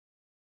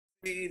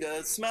Read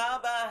a smile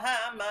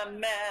behind my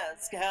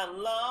mask. How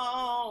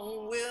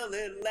long will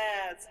it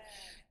last?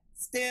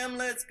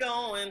 Stimulus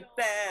going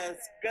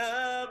fast.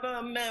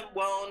 Government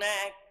won't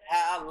act.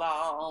 How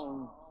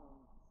long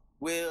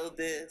will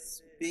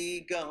this be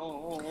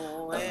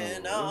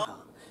going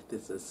on?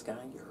 This is Skye,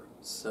 your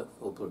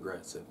Soulful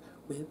Progressive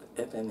with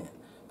FNN,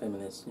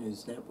 Feminist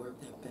News Network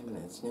and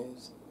Feminist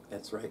News.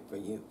 That's right for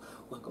you.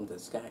 Welcome to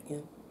Skye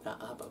in the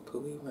Abba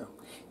Pui Room,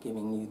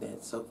 giving you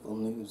that soulful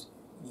news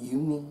you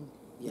need.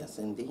 Yes,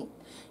 indeed.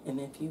 And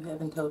if you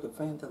haven't told a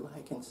friend to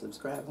like and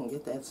subscribe and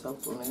get that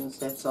soulful news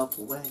that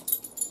soulful way,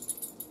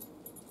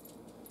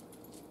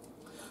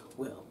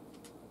 well,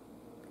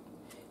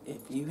 if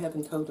you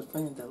haven't told a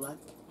friend to like,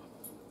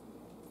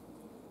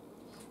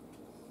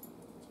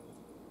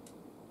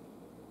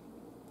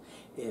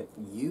 if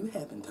you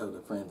haven't told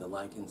a friend to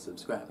like and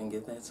subscribe and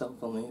get that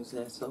soulful news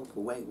that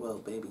soulful way, well,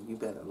 baby, you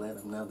better let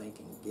them know they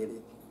can get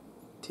it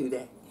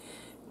today.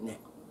 Now,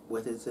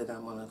 what is it I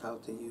want to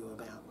talk to you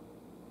about?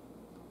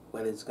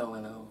 What is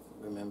going on?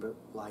 Remember,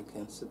 like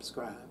and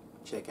subscribe.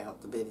 Check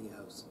out the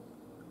videos.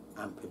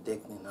 I'm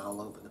predicting all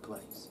over the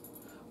place.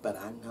 But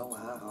I know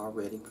I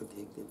already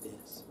predicted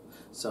this.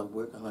 So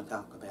we're going to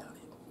talk about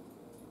it.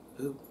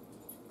 Who?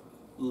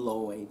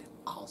 Lloyd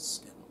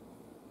Austin.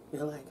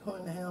 You're like, who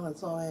in the hell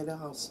is Lloyd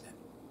Austin?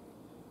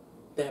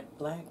 That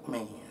black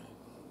man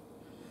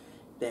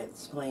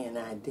that's playing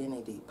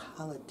identity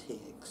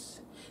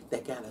politics,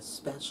 that got a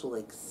special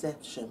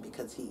exception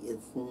because he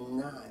is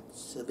not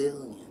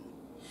civilian,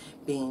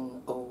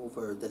 being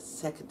over the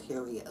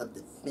Secretary of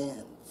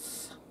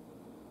Defense,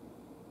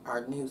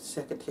 our new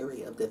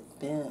Secretary of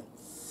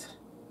Defense,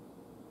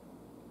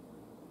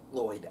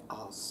 Lloyd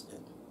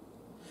Austin,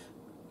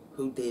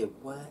 who did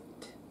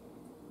what?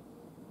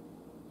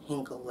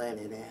 Hinkle let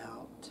it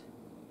out.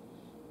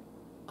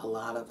 A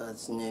lot of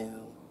us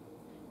knew.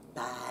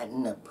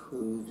 Biden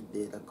approved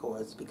it, of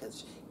course,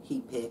 because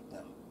he picked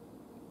him.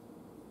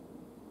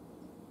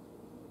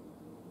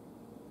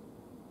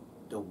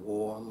 The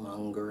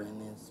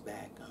warmongering is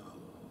back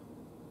on.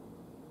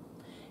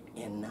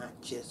 And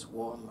not just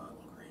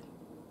warmongering,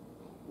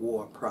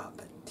 war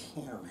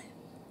profiteering.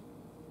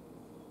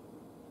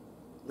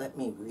 Let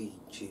me read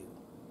you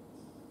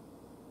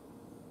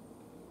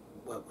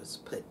what was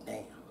put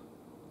down.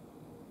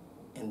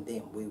 And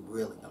then we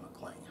really gonna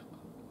claim.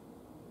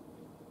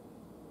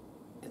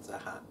 It's a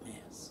hot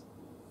mess.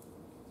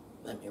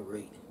 Let me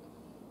read it.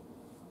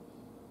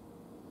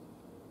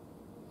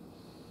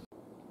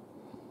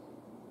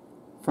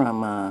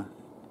 From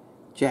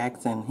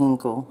Jackson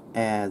Hinkle,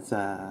 as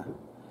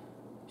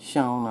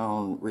shown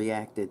on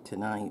Reacted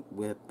Tonight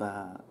with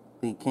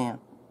Lee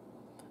Camp.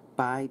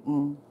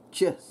 Biden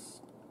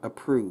just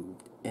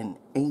approved an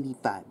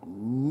 $85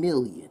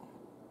 million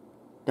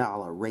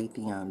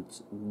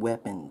Raytheon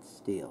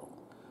weapons deal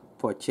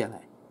for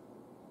Chile.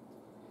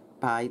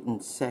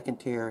 Biden's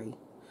Secretary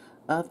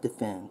of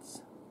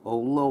Defense,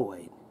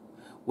 Lloyd,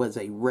 was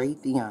a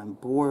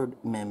Raytheon board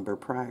member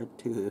prior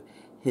to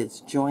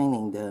his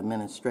joining the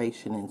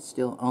administration and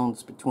still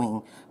owns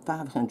between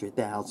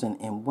 $500,000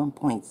 and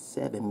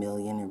 $1.7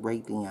 million in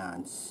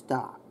Raytheon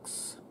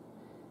stocks.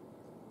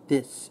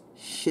 This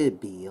should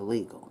be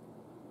illegal.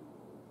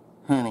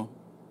 Honey,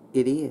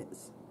 it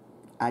is.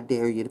 I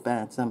dare you to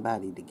find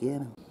somebody to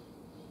get him.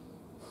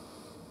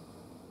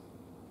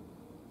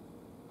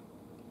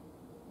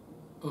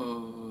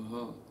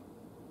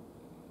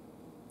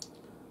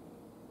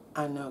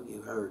 I know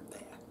you heard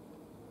that.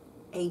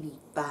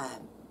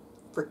 85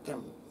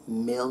 freaking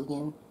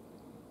million.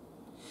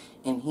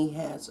 And he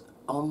has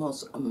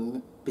almost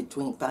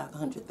between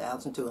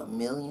 500,000 to $1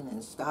 million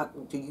in stock.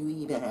 Do you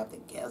even have to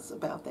guess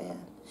about that?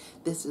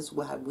 This is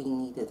why we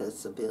needed a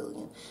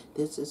civilian.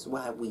 This is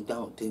why we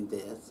don't do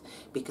this.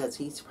 Because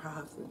he's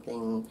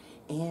profiting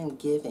and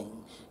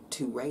giving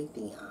to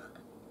Raytheon.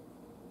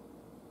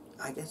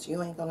 I guess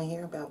you ain't going to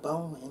hear about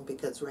Bowen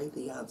because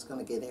Raytheon's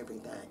going to get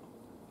everything.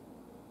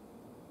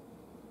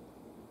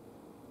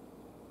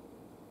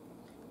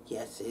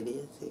 Yes, it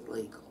is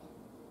illegal.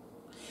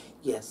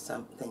 Yes,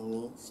 something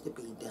needs to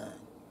be done.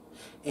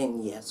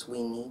 And yes,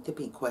 we need to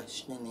be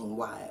questioning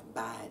why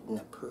Biden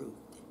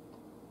approved it.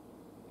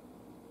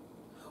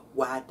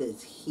 Why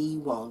does he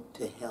want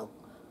to help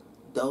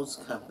those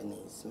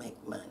companies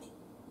make money?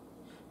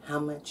 How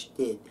much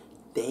did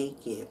they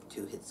give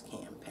to his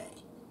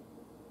campaign?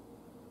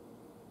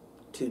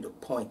 To the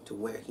point to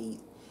where he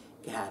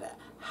got to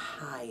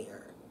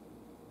hire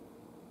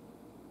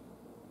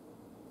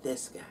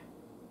this guy.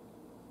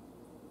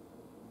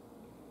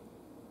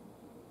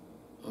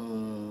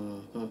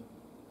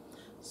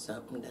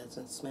 Something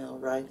doesn't smell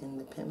right in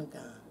the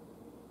Pentagon.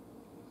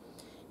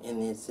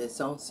 And is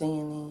this on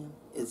CNN?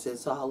 Is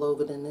this all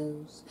over the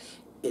news?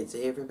 Is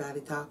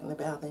everybody talking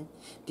about it?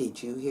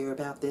 Did you hear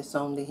about this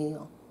on the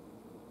Hill?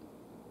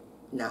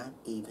 Not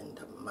even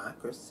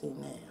Democracy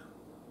Now.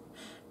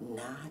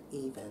 Not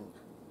even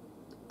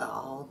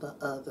all the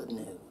other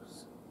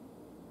news.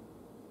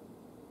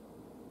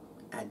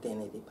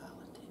 Identity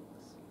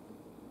politics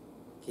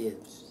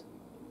gives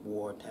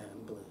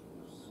wartime blues.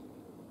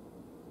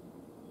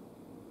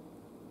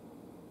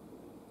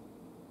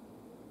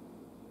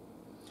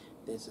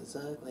 This is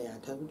ugly. I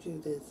told you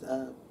this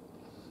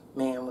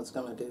man was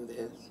going to do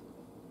this.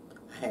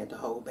 I had to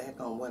hold back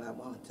on what I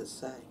wanted to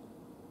say.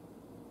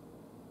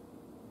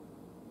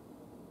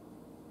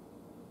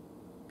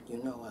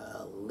 You know,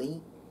 an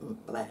elite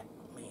black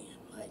man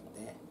like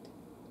that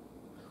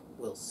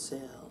will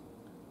sell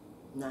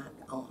not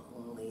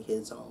only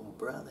his own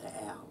brother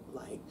out,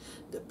 like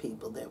the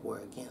people that were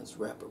against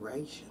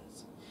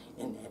reparations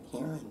in that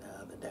hearing the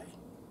other day,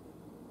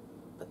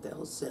 but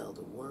they'll sell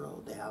the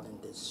world out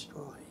and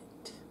destroy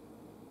it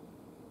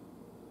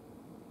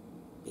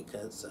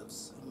because of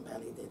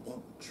somebody that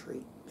didn't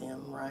treat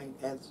them right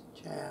as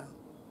a child.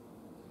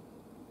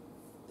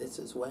 This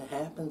is what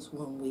happens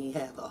when we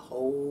have a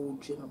whole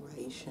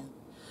generation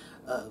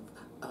of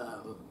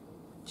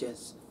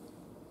just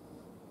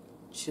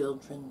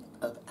children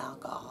of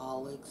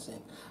alcoholics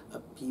and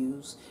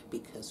abuse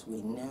because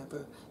we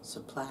never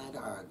supplied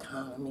our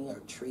economy or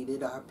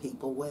treated our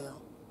people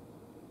well.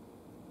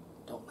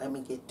 Don't let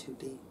me get too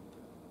deep.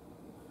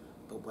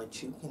 But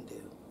what you can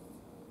do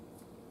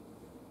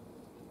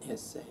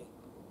is say,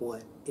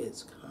 what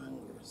is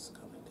Congress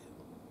going to do?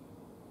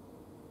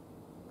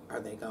 Are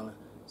they going to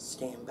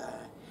stand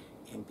by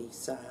and be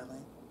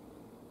silent?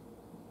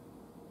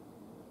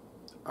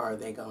 Are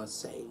they going to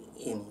say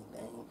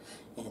anything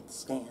and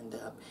stand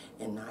up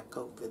and not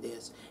go for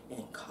this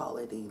and call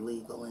it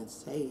illegal and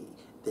say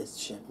this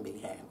shouldn't be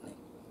happening?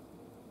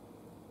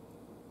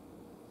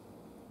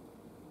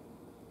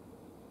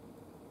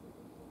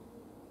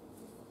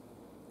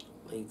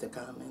 Leave the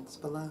comments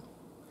below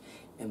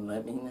and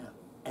let me know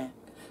at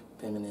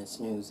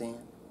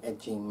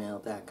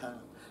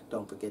FeministNewsN@gmail.com.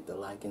 Don't forget to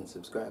like and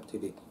subscribe to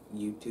the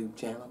YouTube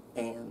channel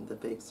and the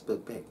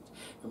Facebook page.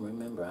 And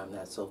remember, I'm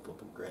that Soulful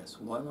Progress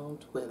one on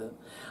Twitter,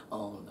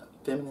 on the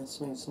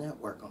Feminist News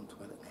Network on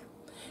Twitter now.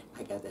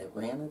 I got that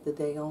rant of the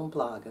day on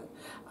Blogger.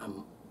 I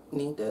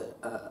need to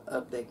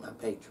update my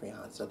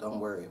Patreon, so don't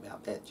worry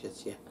about that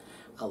just yet.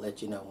 I'll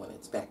let you know when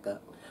it's back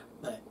up.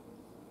 But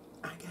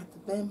I got the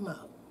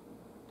Venmo.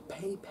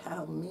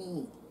 PayPal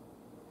me.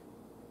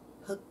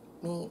 Hook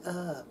me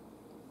up.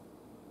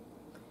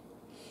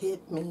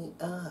 Hit me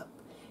up.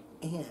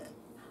 And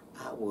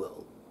I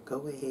will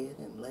go ahead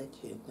and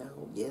let you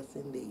know, yes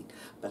indeed.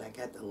 But I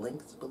got the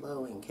links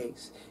below in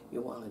case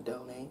you want to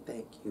donate.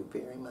 Thank you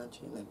very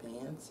much in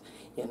advance.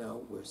 You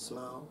know, we're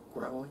small,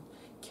 growing.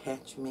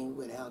 Catch me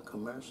without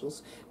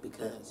commercials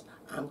because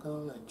I'm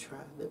going to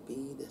try to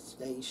be the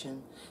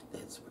station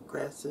that's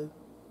progressive.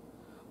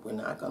 We're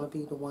not going to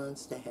be the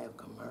ones that have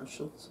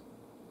commercials.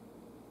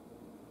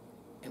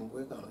 And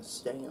we're going to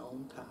stay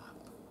on top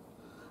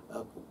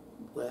of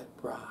what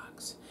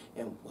rocks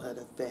and what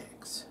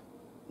affects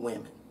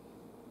women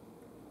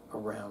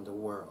around the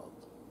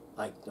world,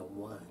 like the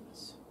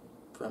ones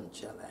from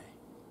Chile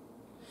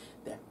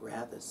that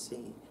rather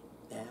see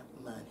that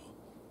money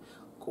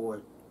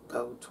go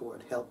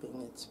toward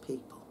helping its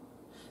people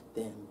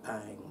than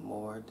buying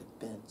more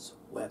defense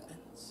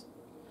weapons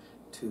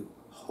to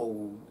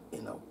hold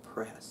and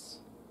oppress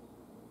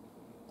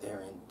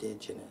their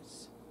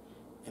indigenous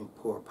and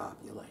poor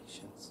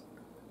populations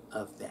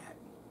of that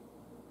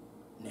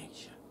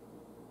nation.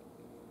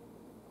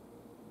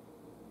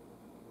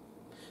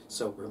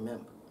 So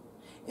remember,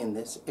 in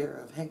this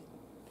era of hate,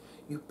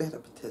 you better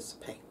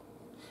participate.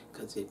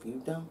 Because if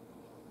you don't,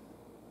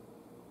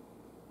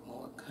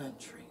 more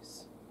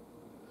countries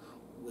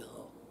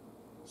will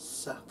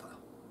suffer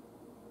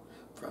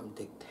from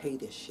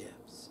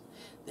dictatorships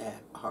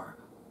that are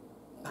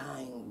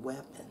buying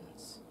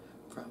weapons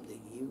from the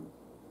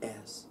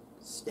U.S.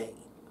 state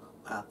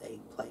while they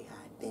play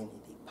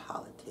identity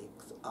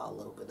politics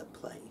all over the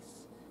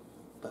place,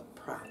 but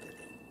profiting.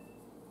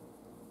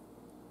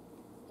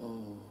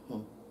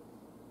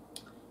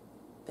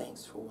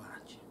 Thanks for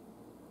watching.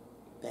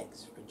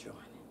 Thanks for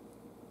joining.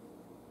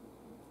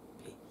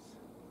 Peace.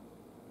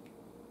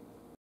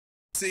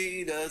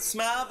 See the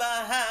smile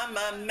behind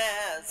my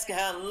mask.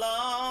 How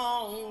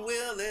long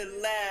will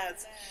it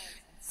last?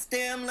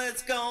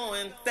 Stimulus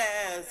going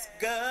fast.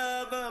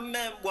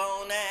 Government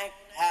won't act.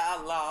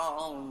 How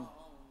long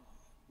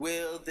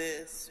will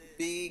this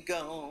be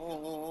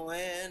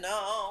going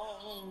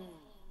on?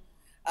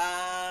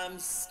 I'm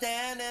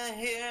standing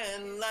here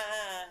in